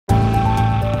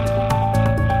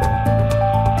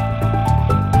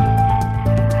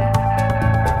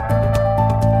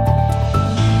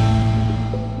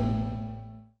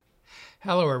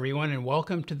Hello, everyone, and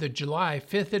welcome to the July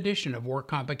 5th edition of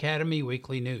WorkComp Academy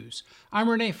Weekly News. I'm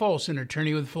Renee Folsom,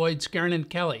 attorney with Floyd, Skeren &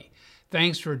 Kelly.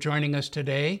 Thanks for joining us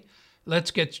today.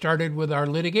 Let's get started with our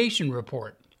litigation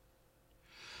report.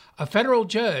 A federal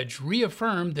judge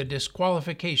reaffirmed the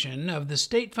disqualification of the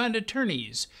state fund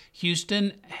attorneys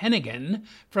Houston Hennigan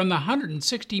from the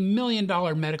 $160 million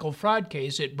medical fraud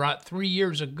case it brought 3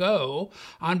 years ago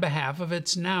on behalf of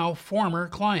its now former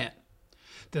client.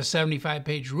 The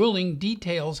 75-page ruling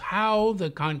details how the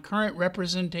concurrent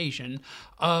representation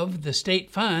of the state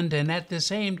fund and at the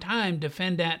same time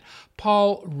defendant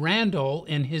Paul Randall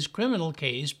in his criminal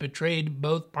case betrayed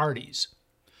both parties.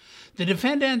 The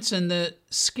defendants in the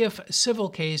Skiff civil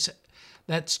case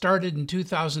that started in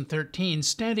 2013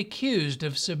 stand accused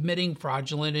of submitting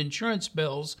fraudulent insurance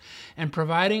bills and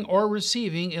providing or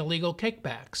receiving illegal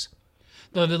kickbacks.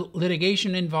 The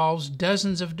litigation involves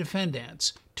dozens of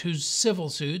defendants, 2 civil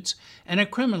suits, and a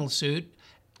criminal suit,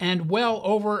 and well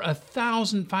over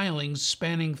 1,000 filings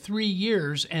spanning 3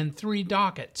 years and 3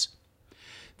 dockets.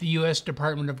 The U.S.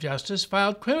 Department of Justice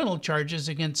filed criminal charges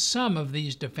against some of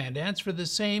these defendants for the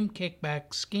same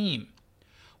kickback scheme.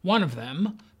 One of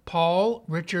them, Paul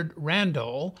Richard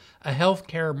Randall, a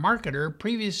healthcare marketer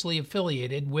previously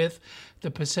affiliated with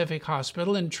the Pacific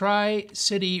Hospital and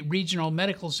Tri-City Regional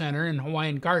Medical Center in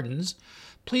Hawaiian Gardens,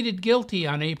 pleaded guilty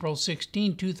on April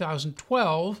 16,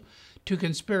 2012 to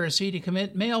conspiracy to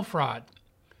commit mail fraud.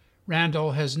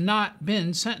 Randall has not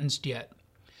been sentenced yet.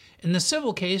 In the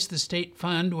civil case, the state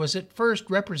fund was at first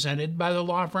represented by the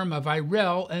law firm of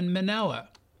Irell and Manella.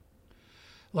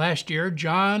 Last year,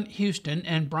 John Houston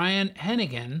and Brian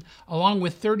Hennigan, along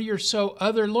with 30 or so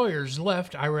other lawyers,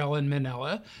 left Irell and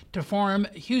Manella to form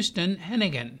Houston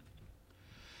Hennigan.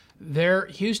 Their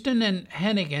Houston and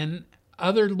Hennigan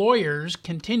other lawyers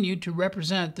continued to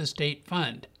represent the state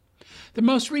fund. The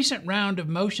most recent round of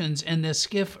motions in the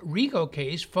Skiff RICO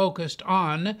case focused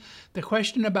on the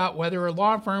question about whether a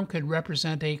law firm could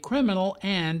represent a criminal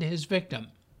and his victim.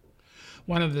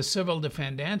 One of the civil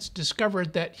defendants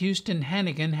discovered that Houston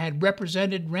Hennigan had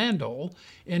represented Randall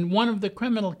in one of the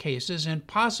criminal cases and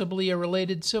possibly a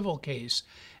related civil case,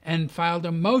 and filed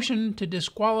a motion to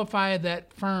disqualify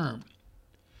that firm.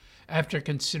 After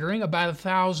considering about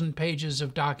 1,000 pages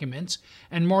of documents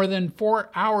and more than 4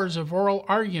 hours of oral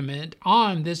argument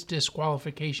on this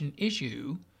disqualification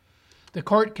issue, the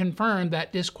court confirmed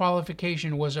that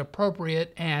disqualification was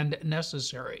appropriate and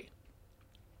necessary.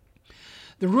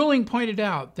 The ruling pointed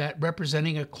out that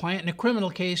representing a client in a criminal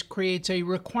case creates a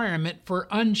requirement for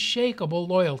unshakable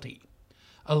loyalty.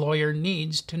 A lawyer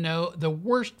needs to know the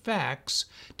worst facts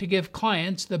to give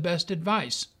clients the best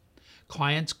advice.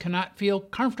 Clients cannot feel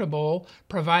comfortable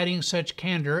providing such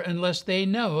candor unless they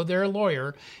know their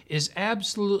lawyer is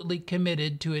absolutely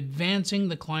committed to advancing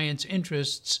the client's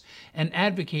interests and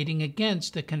advocating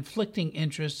against the conflicting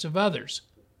interests of others.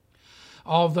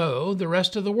 Although the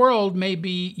rest of the world may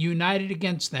be united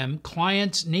against them,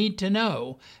 clients need to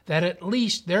know that at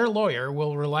least their lawyer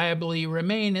will reliably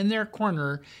remain in their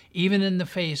corner even in the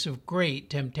face of great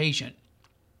temptation.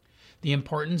 The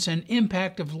importance and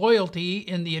impact of loyalty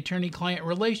in the attorney-client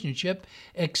relationship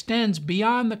extends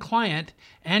beyond the client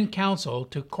and counsel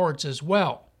to courts as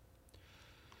well.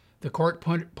 The court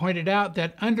pointed out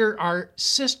that under our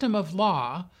system of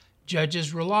law,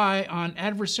 judges rely on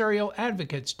adversarial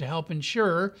advocates to help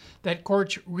ensure that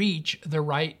courts reach the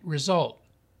right result.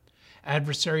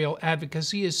 Adversarial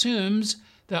advocacy assumes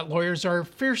that lawyers are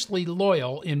fiercely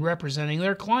loyal in representing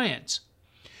their clients.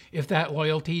 If that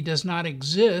loyalty does not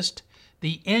exist,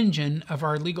 the engine of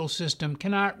our legal system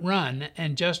cannot run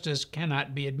and justice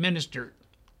cannot be administered.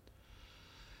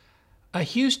 A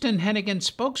Houston Hennigan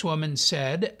spokeswoman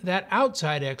said that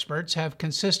outside experts have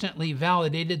consistently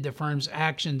validated the firm's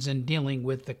actions in dealing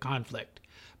with the conflict,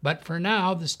 but for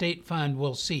now the state fund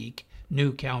will seek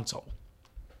new counsel.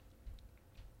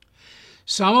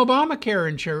 Some Obamacare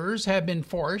insurers have been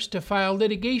forced to file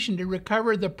litigation to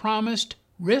recover the promised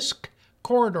risk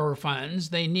corridor funds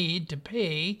they need to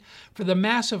pay for the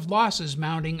massive losses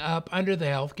mounting up under the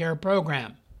health care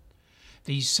program.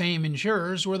 These same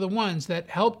insurers were the ones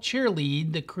that helped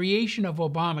cheerlead the creation of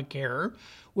Obamacare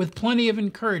with plenty of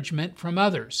encouragement from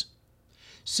others.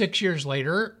 6 years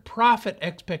later, profit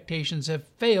expectations have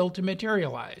failed to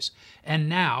materialize, and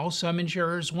now some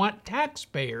insurers want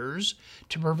taxpayers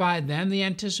to provide them the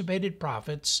anticipated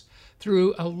profits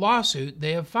through a lawsuit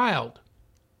they have filed.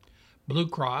 Blue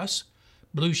Cross,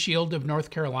 Blue Shield of North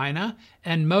Carolina,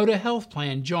 and Moda Health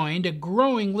Plan joined a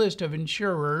growing list of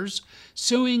insurers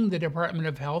suing the Department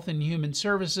of Health and Human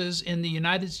Services in the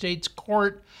United States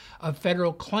Court of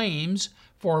Federal Claims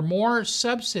for more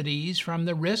subsidies from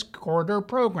the Risk Corridor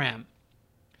program.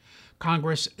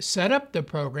 Congress set up the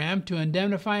program to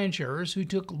indemnify insurers who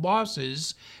took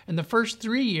losses in the first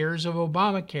 3 years of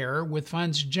Obamacare with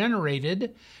funds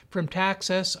generated from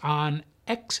taxes on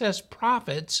excess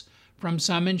profits from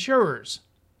some insurers.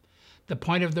 The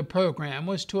point of the program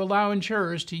was to allow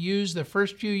insurers to use the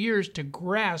first few years to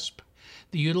grasp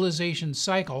the utilization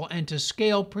cycle and to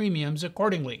scale premiums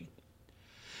accordingly.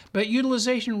 But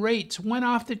utilization rates went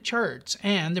off the charts,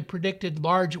 and the predicted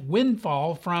large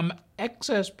windfall from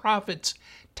excess profits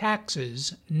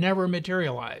taxes never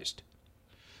materialized.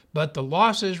 But the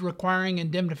losses requiring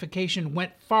indemnification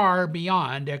went far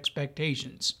beyond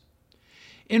expectations.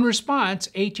 In response,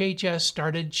 HHS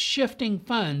started shifting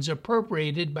funds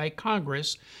appropriated by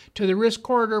Congress to the Risk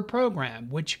Corridor program,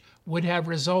 which would have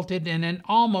resulted in an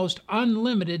almost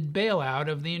unlimited bailout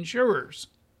of the insurers.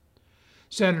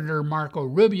 Senator Marco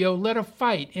Rubio led a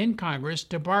fight in Congress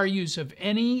to bar use of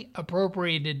any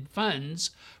appropriated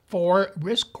funds for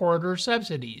Risk Corridor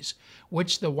subsidies,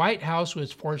 which the White House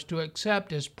was forced to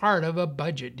accept as part of a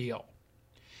budget deal.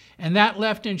 And that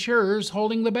left insurers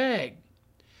holding the bag.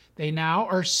 They now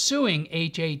are suing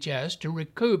HHS to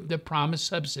recoup the promised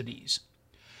subsidies.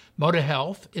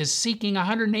 ModaHealth is seeking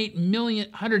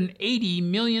 $180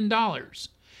 million,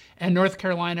 and North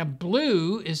Carolina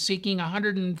Blue is seeking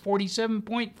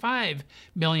 $147.5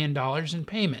 million in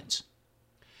payments.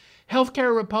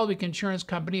 Healthcare Republic Insurance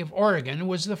Company of Oregon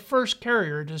was the first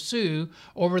carrier to sue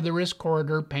over the Risk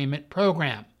Corridor payment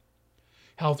program.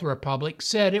 Health Republic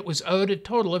said it was owed a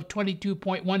total of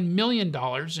 $22.1 million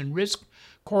in Risk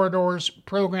Corridor's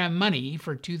program money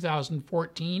for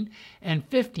 2014 and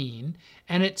 15,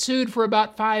 and it sued for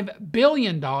about $5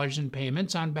 billion in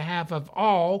payments on behalf of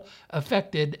all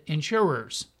affected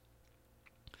insurers.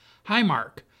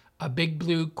 Highmark, a Big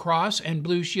Blue Cross and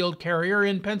Blue Shield carrier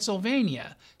in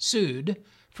Pennsylvania, sued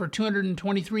for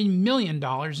 $223 million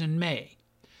in May.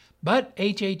 But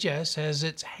HHS has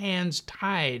its hands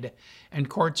tied, and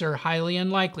courts are highly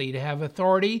unlikely to have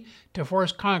authority to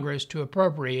force Congress to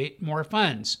appropriate more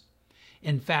funds.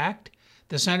 In fact,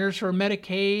 the Centers for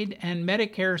Medicaid and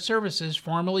Medicare Services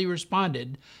formally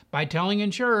responded by telling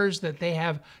insurers that they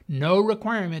have no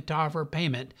requirement to offer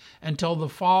payment until the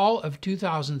fall of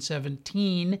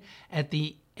 2017 at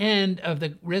the end of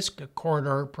the Risk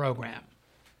Corridor program.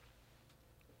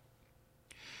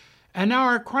 And now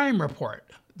our crime report.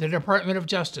 The Department of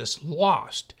Justice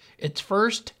lost its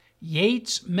first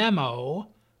Yates Memo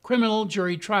criminal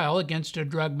jury trial against a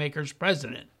drug maker's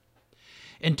president.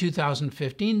 In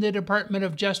 2015, the Department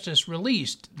of Justice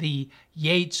released the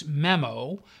Yates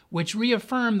Memo, which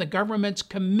reaffirmed the government's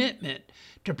commitment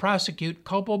to prosecute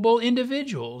culpable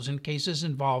individuals in cases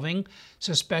involving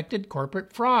suspected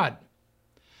corporate fraud.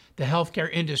 The healthcare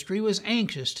industry was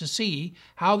anxious to see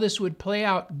how this would play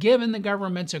out given the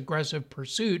government's aggressive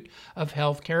pursuit of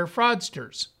healthcare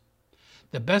fraudsters.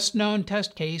 The best-known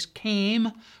test case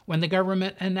came when the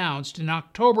government announced in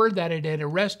October that it had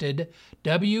arrested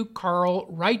W. Carl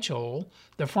Reichel,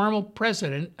 the former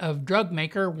president of drug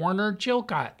maker Warner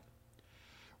Chilcott.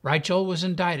 Reichel was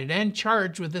indicted and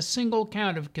charged with a single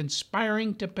count of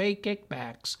conspiring to pay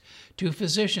kickbacks to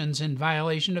physicians in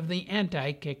violation of the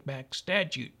anti-kickback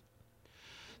statute.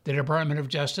 The Department of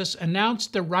Justice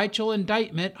announced the Reichel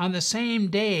indictment on the same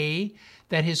day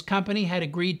that his company had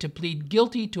agreed to plead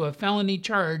guilty to a felony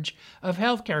charge of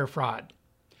healthcare fraud.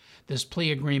 This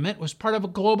plea agreement was part of a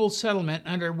global settlement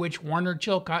under which Warner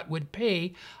Chilcott would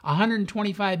pay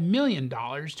 $125 million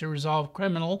to resolve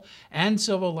criminal and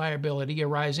civil liability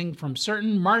arising from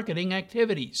certain marketing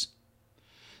activities.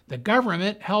 The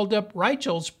government held up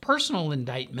Reichel's personal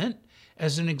indictment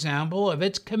as an example of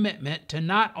its commitment to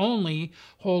not only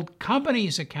hold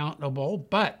companies accountable,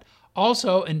 but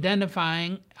also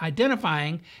identifying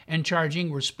and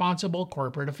charging responsible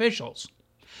corporate officials.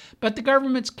 But the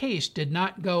government's case did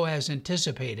not go as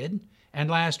anticipated, and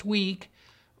last week,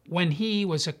 when he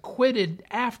was acquitted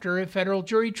after a federal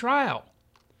jury trial.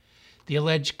 The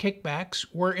alleged kickbacks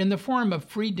were in the form of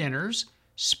free dinners,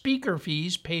 speaker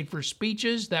fees paid for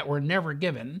speeches that were never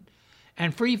given,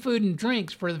 and free food and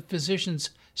drinks for the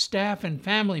physician's staff and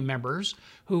family members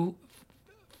who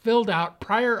filled out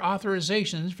prior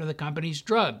authorizations for the company's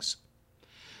drugs.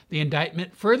 The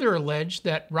indictment further alleged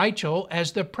that Reichel,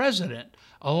 as the president,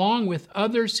 along with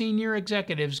other senior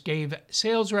executives, gave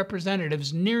sales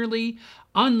representatives nearly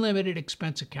unlimited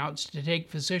expense accounts to take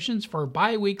physicians for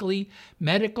biweekly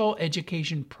medical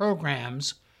education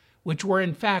programs, which were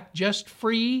in fact just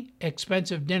free,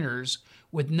 expensive dinners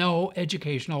with no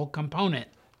educational component.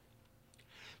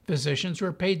 Physicians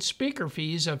were paid speaker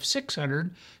fees of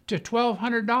 $600 to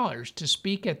 $1,200 to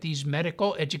speak at these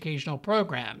medical educational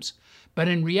programs, but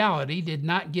in reality did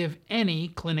not give any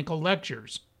clinical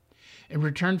lectures. In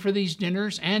return for these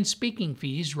dinners and speaking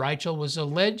fees, Reichel was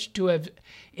alleged to have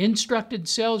instructed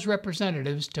sales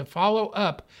representatives to follow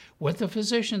up with the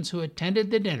physicians who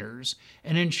attended the dinners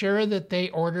and ensure that they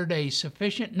ordered a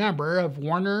sufficient number of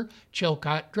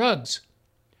Warner-Chilcott drugs.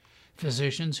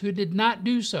 Physicians who did not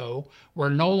do so were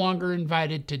no longer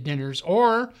invited to dinners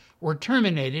or were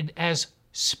terminated as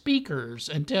speakers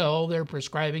until their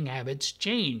prescribing habits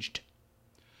changed.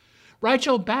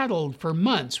 Reichel battled for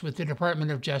months with the Department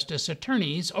of Justice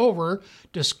attorneys over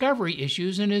discovery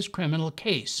issues in his criminal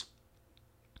case.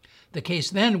 The case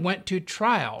then went to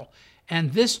trial,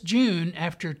 and this June,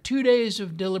 after 2 days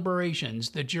of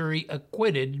deliberations, the jury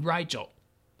acquitted Reichel.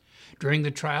 During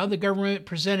the trial, the government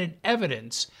presented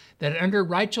evidence that under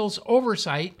Reichel's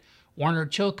oversight,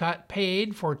 Warner-Chilcott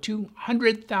paid for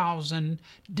 200,000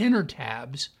 dinner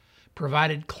tabs,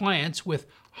 provided clients with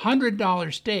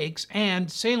 $100 steaks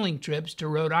and sailing trips to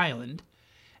Rhode Island,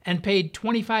 and paid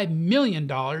 $25 million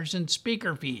in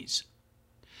speaker fees.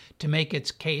 To make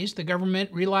its case, the government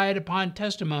relied upon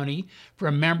testimony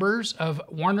from members of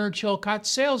Warner-Chilcott's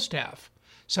sales staff,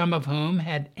 some of whom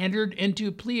had entered into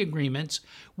plea agreements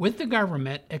with the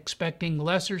government expecting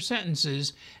lesser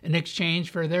sentences in exchange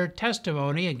for their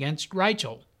testimony against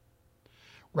Reichel.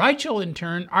 Reichel, in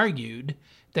turn, argued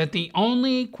that the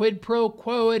only quid pro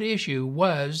quo at issue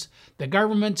was the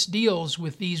government's deals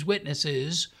with these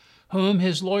witnesses, whom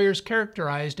his lawyers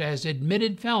characterized as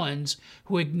admitted felons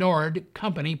who ignored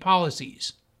company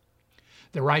policies.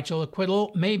 The Reichel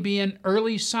acquittal may be an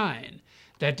early sign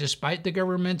that despite the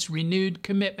government's renewed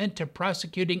commitment to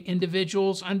prosecuting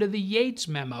individuals under the Yates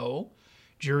Memo,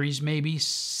 juries may be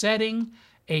setting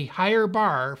a higher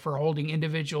bar for holding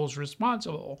individuals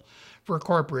responsible for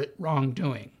corporate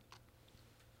wrongdoing.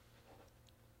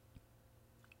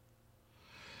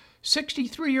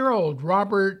 63-year-old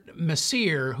Robert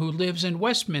Messier, who lives in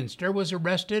Westminster, was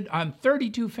arrested on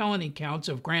 32 felony counts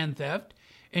of grand theft,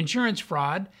 insurance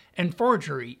fraud, and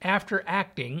forgery after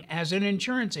acting as an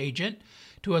insurance agent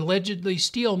to allegedly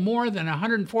steal more than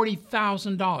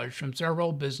 $140,000 from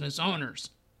several business owners.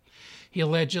 He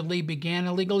allegedly began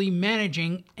illegally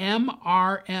managing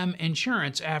MRM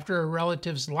Insurance after a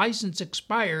relative's license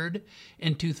expired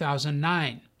in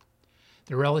 2009.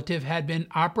 The relative had been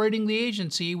operating the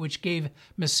agency, which gave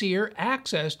Messier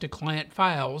access to client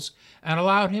files and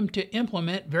allowed him to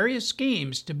implement various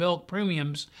schemes to bilk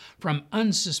premiums from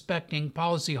unsuspecting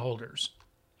policyholders.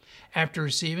 After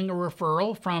receiving a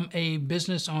referral from a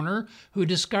business owner who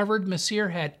discovered Messier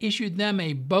had issued them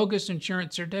a bogus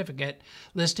insurance certificate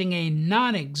listing a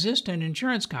non-existent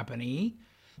insurance company,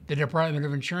 the Department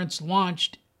of Insurance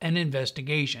launched an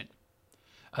investigation.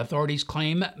 Authorities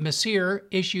claim Messier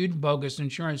issued bogus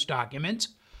insurance documents,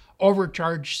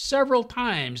 overcharged several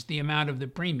times the amount of the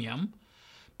premium,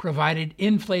 provided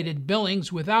inflated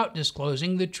billings without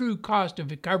disclosing the true cost of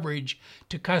the coverage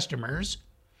to customers,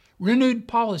 renewed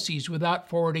policies without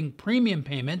forwarding premium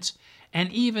payments,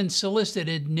 and even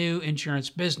solicited new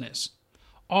insurance business,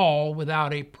 all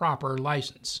without a proper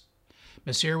license.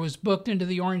 Messier was booked into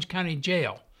the Orange County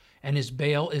Jail, and his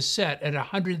bail is set at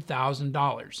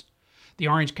 $100,000. The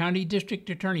Orange County District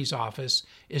Attorney's Office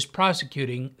is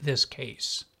prosecuting this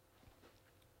case.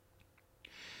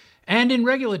 And in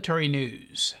regulatory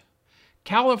news,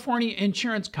 California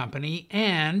Insurance Company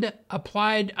and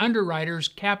Applied Underwriters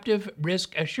Captive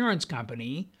Risk Assurance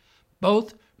Company,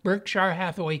 both Berkshire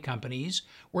Hathaway companies,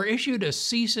 were issued a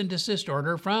cease and desist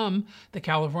order from the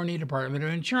California Department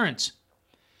of Insurance.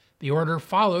 The order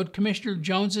followed Commissioner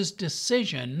Jones's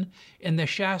decision in the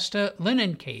Shasta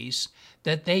Linen case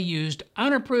that they used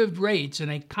unapproved rates in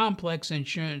a complex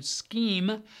insurance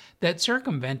scheme that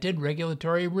circumvented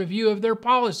regulatory review of their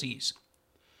policies.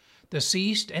 The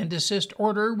cease and desist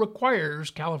order requires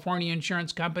California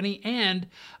Insurance Company and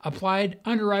Applied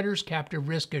Underwriters Captive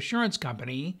Risk Assurance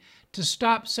Company to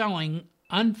stop selling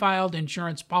unfiled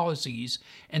insurance policies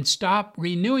and stop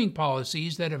renewing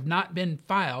policies that have not been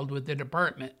filed with the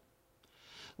department.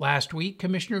 Last week,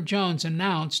 Commissioner Jones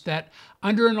announced that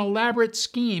under an elaborate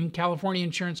scheme, California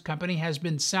Insurance Company has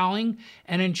been selling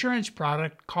an insurance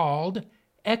product called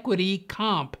Equity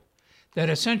Comp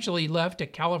that essentially left a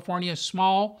California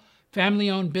small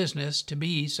family-owned business to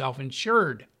be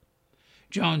self-insured.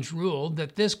 Jones ruled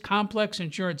that this complex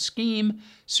insurance scheme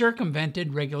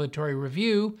circumvented regulatory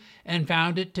review and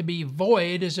found it to be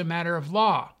void as a matter of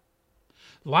law.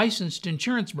 licensed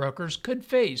insurance brokers could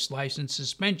face license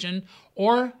suspension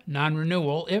or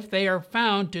non-renewal if they are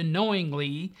found to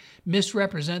knowingly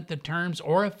misrepresent the terms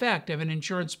or effect of an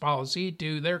insurance policy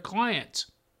to their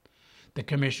clients. The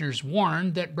commissioners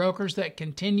warned that brokers that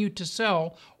continue to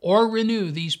sell or renew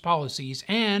these policies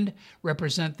and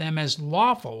represent them as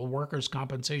lawful workers'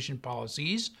 compensation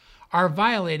policies are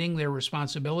violating their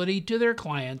responsibility to their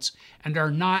clients and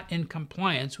are not in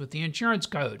compliance with the insurance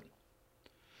code.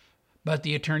 But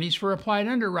the attorneys for applied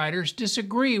underwriters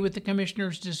disagree with the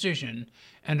commissioner's decision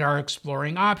and are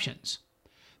exploring options.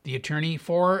 The attorney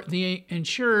for the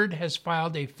insured has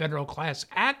filed a federal class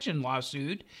action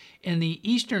lawsuit in the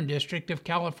Eastern District of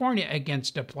California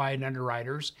against Applied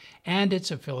Underwriters and its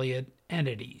affiliate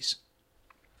entities.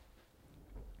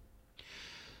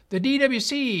 The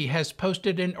DWC has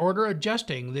posted an order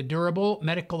adjusting the durable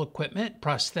medical equipment,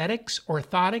 prosthetics,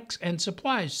 orthotics, and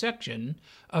supplies section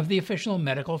of the official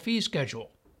medical fee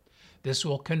schedule. This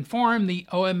will conform the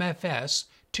OMFS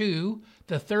to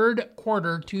the third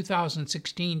quarter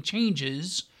 2016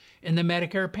 changes in the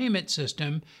Medicare payment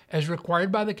system as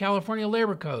required by the California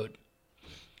Labor Code.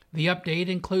 The update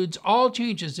includes all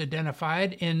changes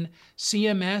identified in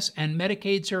CMS and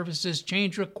Medicaid Services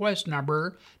Change Request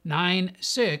Number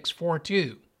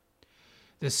 9642.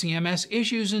 The CMS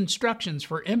issues instructions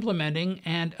for implementing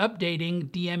and updating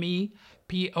DME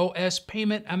POS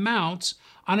payment amounts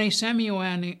on a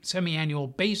semi-annual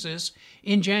basis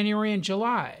in January and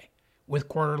July, with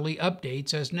quarterly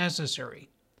updates as necessary.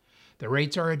 The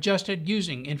rates are adjusted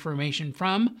using information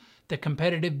from the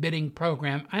competitive bidding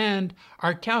program and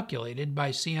are calculated by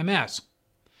CMS.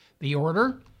 The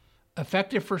order,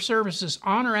 effective for services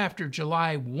on or after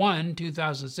July 1,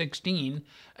 2016,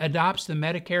 adopts the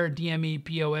Medicare DME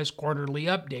POS quarterly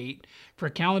update for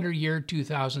calendar year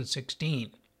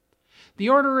 2016. The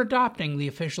order adopting the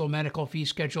official medical fee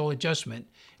schedule adjustment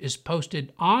is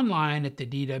posted online at the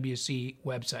DWC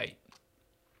website.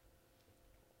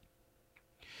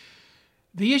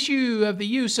 The issue of the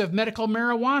use of medical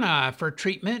marijuana for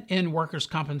treatment in workers'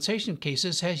 compensation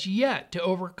cases has yet to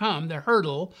overcome the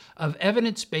hurdle of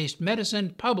evidence-based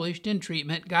medicine published in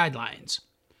treatment guidelines.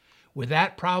 With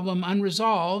that problem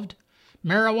unresolved,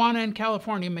 marijuana in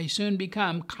California may soon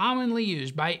become commonly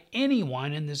used by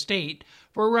anyone in the state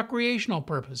for recreational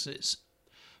purposes,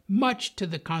 much to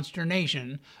the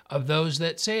consternation of those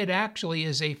that say it actually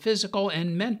is a physical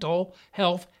and mental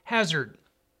health hazard.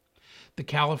 The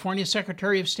California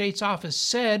Secretary of State's office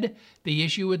said the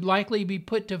issue would likely be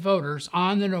put to voters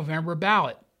on the November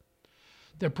ballot.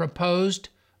 The proposed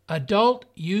Adult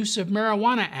Use of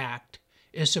Marijuana Act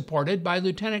is supported by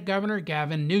Lieutenant Governor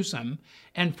Gavin Newsom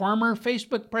and former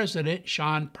Facebook President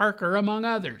Sean Parker, among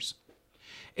others.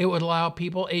 It would allow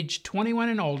people aged 21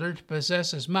 and older to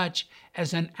possess as much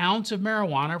as an ounce of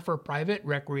marijuana for private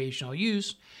recreational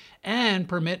use and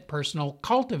permit personal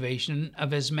cultivation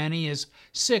of as many as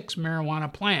 6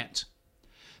 marijuana plants.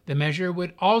 The measure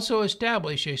would also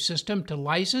establish a system to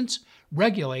license,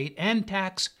 regulate, and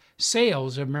tax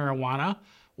sales of marijuana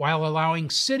while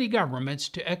allowing city governments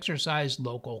to exercise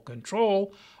local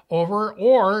control over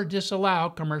or disallow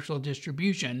commercial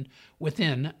distribution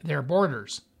within their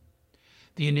borders.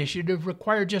 The initiative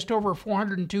required just over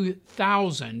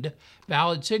 402,000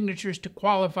 valid signatures to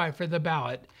qualify for the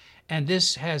ballot, and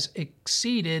this has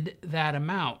exceeded that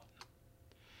amount.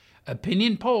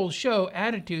 Opinion polls show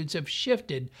attitudes have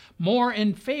shifted more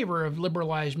in favor of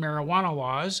liberalized marijuana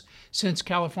laws since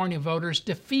California voters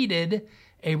defeated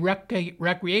a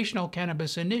recreational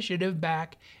cannabis initiative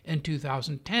back in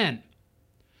 2010.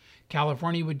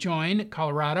 California would join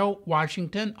Colorado,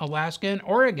 Washington, Alaska, and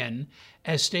Oregon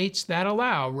as states that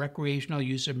allow recreational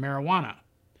use of marijuana.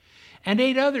 And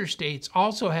 8 other states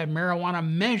also have marijuana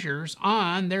measures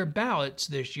on their ballots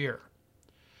this year.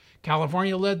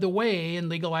 California led the way in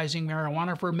legalizing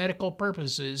marijuana for medical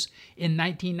purposes in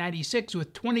 1996,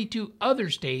 with 22 other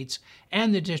states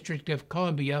and the District of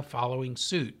Columbia following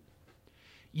suit.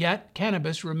 Yet,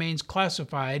 cannabis remains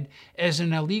classified as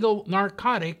an illegal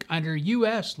narcotic under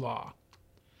U.S. law.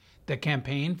 The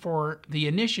campaign for the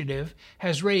initiative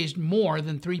has raised more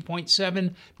than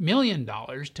 $3.7 million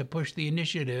to push the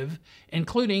initiative,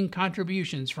 including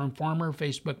contributions from former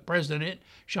Facebook President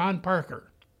Sean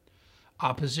Parker.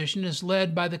 Opposition is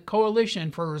led by the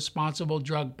Coalition for Responsible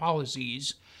Drug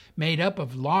Policies, made up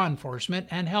of law enforcement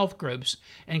and health groups,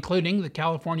 including the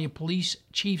California Police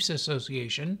Chiefs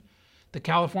Association, the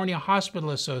California Hospital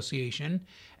Association,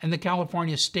 and the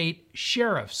California State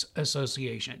Sheriff's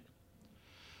Association.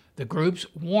 The groups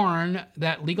warn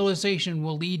that legalization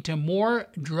will lead to more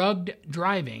drugged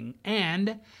driving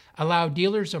and allow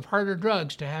dealers of harder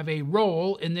drugs to have a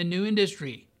role in the new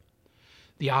industry.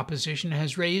 The opposition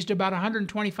has raised about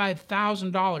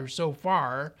 $125,000 so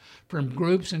far from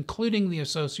groups including the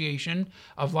Association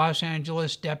of Los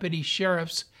Angeles Deputy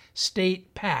Sheriffs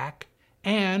State PAC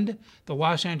and the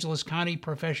Los Angeles County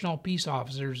Professional Peace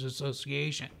Officers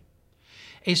Association.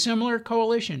 A similar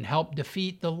coalition helped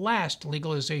defeat the last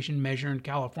legalization measure in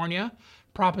California,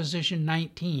 Proposition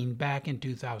 19, back in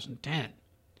 2010.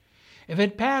 If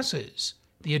it passes,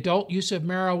 the Adult Use of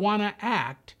Marijuana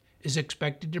Act is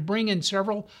expected to bring in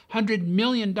several $100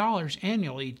 million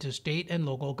annually to state and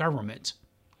local governments.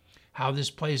 How this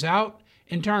plays out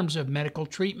in terms of medical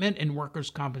treatment and workers'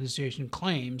 compensation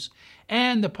claims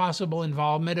and the possible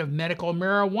involvement of medical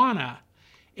marijuana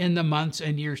in the months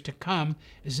and years to come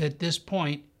is at this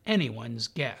point anyone's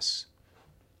guess.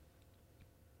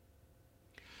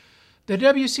 The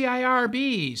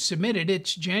WCIRB submitted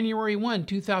its January 1,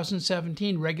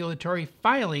 2017 regulatory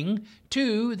filing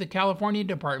to the California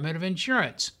Department of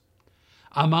Insurance.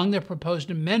 Among the proposed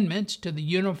amendments to the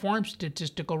Uniform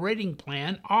Statistical Rating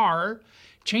Plan are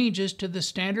changes to the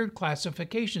standard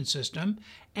classification system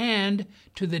and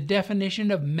to the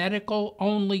definition of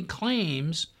medical-only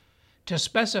claims to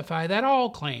specify that all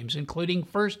claims, including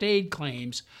first aid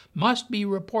claims, must be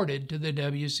reported to the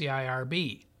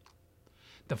WCIRB.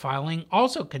 The filing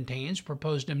also contains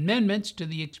proposed amendments to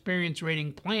the Experience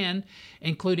Rating Plan,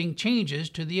 including changes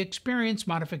to the Experience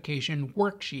Modification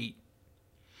Worksheet.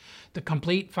 The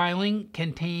complete filing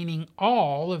containing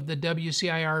all of the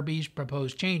WCIRB's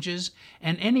proposed changes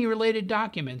and any related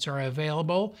documents are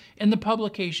available in the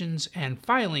Publications and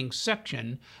Filings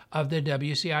section of the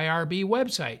WCIRB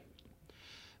website.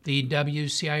 The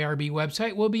WCIRB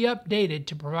website will be updated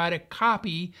to provide a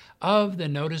copy of the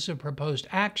Notice of Proposed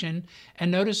Action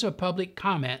and Notice of Public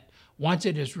Comment once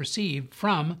it is received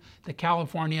from the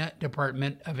California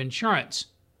Department of Insurance.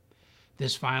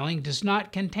 This filing does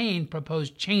not contain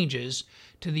proposed changes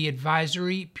to the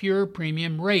advisory pure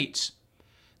premium rates.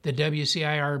 The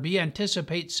WCIRB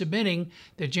anticipates submitting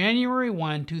the January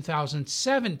 1,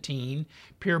 2017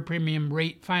 pure premium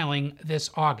rate filing this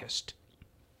August.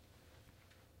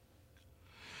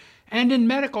 And in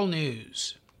medical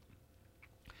news,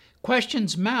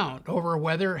 questions mount over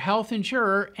whether health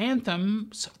insurer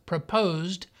Anthem's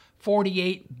proposed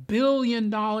 $48 billion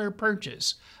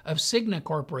purchase of Cigna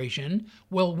Corporation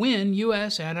will win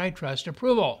U.S. antitrust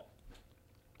approval.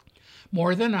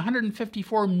 More than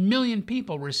 154 million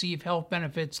people receive health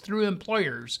benefits through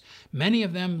employers, many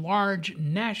of them large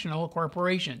national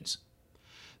corporations.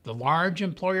 The large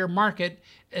employer market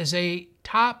is a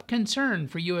top concern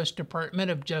for U.S.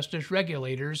 Department of Justice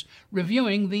regulators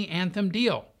reviewing the Anthem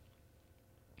deal.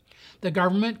 The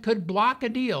government could block a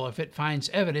deal if it finds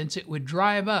evidence it would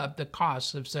drive up the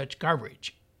costs of such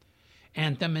coverage.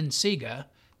 Anthem and Cigna,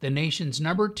 the nation's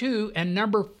number 2 and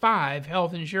number 5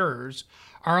 health insurers,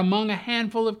 are among a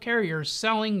handful of carriers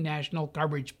selling national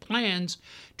coverage plans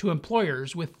to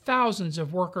employers with thousands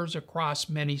of workers across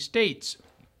many states.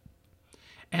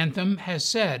 Anthem has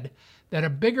said that a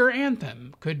bigger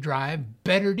Anthem could drive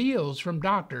better deals from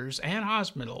doctors and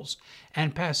hospitals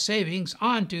and pass savings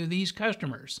on to these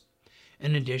customers.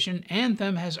 In addition,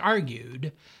 Anthem has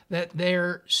argued that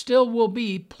there still will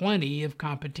be plenty of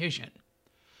competition.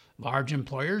 Large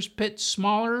employers pit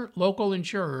smaller local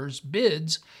insurers'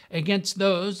 bids against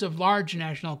those of large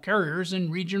national carriers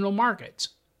in regional markets.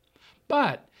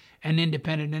 But an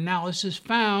independent analysis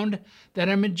found that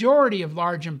a majority of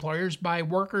large employers buy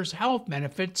workers' health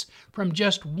benefits from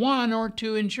just 1 or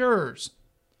 2 insurers.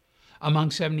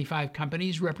 Among 75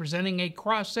 companies representing a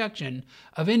cross-section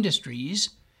of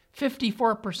industries,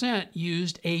 54%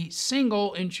 used a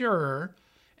single insurer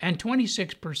and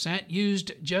 26%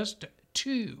 used just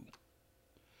 2.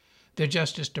 The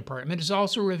Justice Department is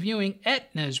also reviewing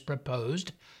Aetna's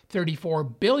proposed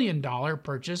 $34 billion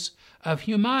purchase of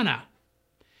Humana.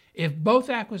 If both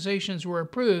acquisitions were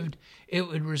approved, it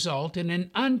would result in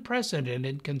an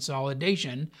unprecedented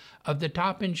consolidation of the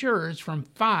top insurers from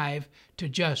 5 to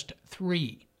just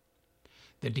 3.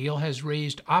 The deal has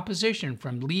raised opposition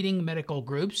from leading medical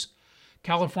groups,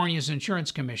 California's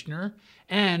insurance commissioner,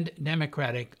 and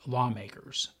Democratic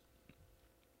lawmakers.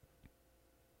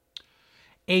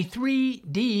 A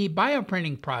 3D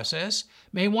bioprinting process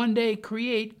may one day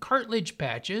create cartilage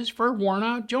patches for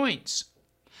worn-out joints.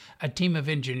 A team of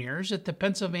engineers at the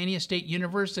Pennsylvania State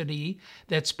University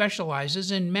that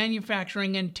specializes in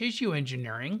manufacturing and tissue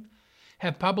engineering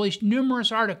have published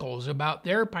numerous articles about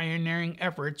their pioneering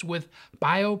efforts with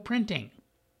bioprinting.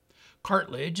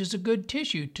 Cartilage is a good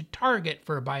tissue to target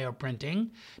for bioprinting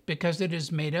because it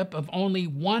is made up of only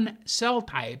one cell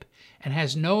type and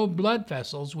has no blood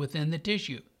vessels within the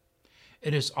tissue.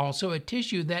 It is also a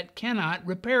tissue that cannot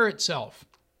repair itself.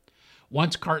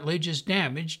 Once cartilage is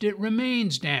damaged, it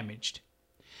remains damaged.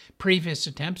 Previous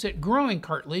attempts at growing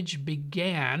cartilage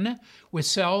began with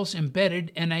cells embedded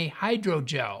in a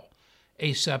hydrogel,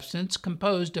 a substance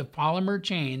composed of polymer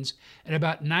chains at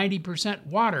about 90%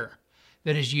 water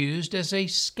that is used as a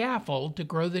scaffold to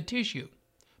grow the tissue.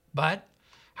 But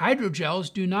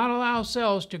hydrogels do not allow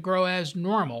cells to grow as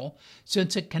normal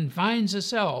since it confines the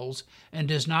cells and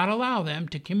does not allow them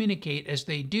to communicate as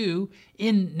they do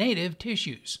in native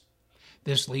tissues.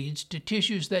 This leads to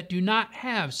tissues that do not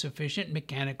have sufficient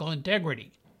mechanical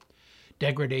integrity.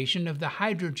 Degradation of the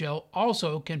hydrogel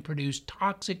also can produce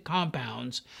toxic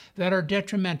compounds that are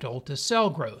detrimental to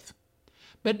cell growth.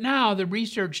 But now the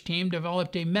research team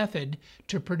developed a method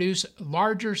to produce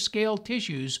larger scale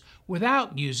tissues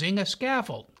without using a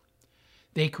scaffold.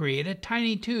 They create a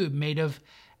tiny tube made of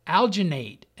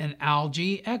alginate, an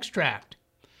algae extract.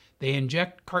 They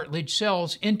inject cartilage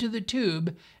cells into the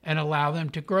tube and allow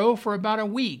them to grow for about a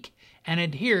week and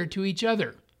adhere to each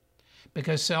other.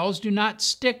 Because cells do not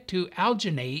stick to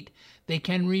alginate, they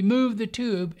can remove the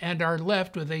tube and are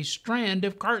left with a strand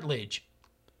of cartilage.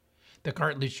 The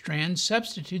cartilage strand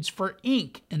substitutes for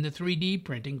ink in the 3D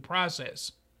printing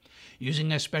process.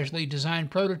 Using a specially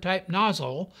designed prototype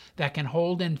nozzle that can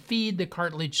hold and feed the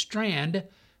cartilage strand,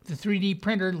 the 3D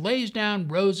printer lays down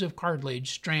rows of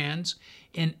cartilage strands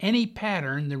in any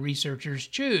pattern the researchers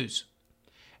choose.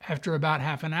 After about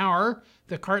half an hour,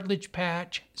 the cartilage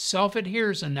patch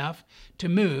self-adheres enough to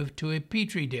move to a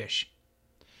petri dish.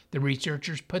 The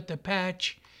researchers put the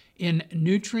patch in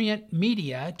nutrient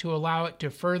media to allow it to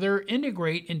further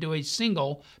integrate into a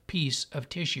single piece of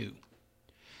tissue.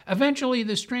 Eventually,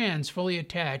 the strands fully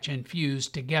attach and fuse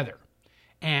together,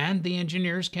 and the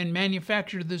engineers can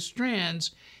manufacture the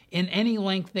strands in any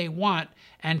length they want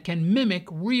and can mimic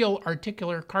real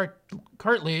articular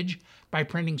cartilage by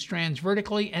printing strands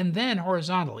vertically and then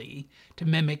horizontally to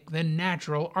mimic the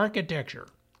natural architecture.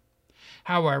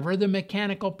 However, the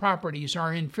mechanical properties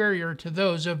are inferior to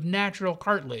those of natural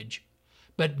cartilage,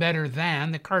 but better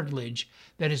than the cartilage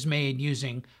that is made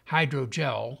using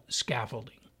hydrogel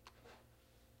scaffolding.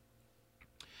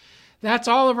 That's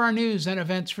all of our news and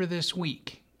events for this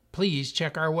week. Please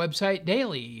check our website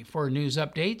daily for news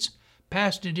updates,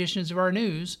 past editions of our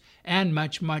news, and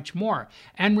much, much more.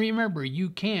 And remember, you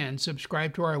can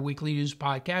subscribe to our weekly news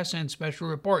podcasts and special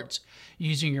reports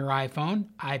using your iPhone,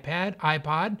 iPad,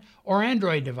 iPod, or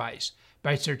Android device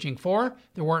by searching for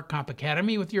the WorkComp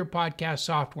Academy with your podcast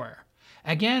software.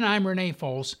 Again, I'm Renee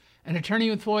Fols, an attorney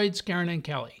with Floyd, Skeren &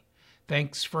 Kelly.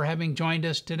 Thanks for having joined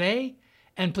us today,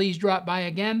 and please drop by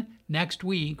again next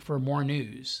week for more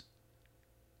news.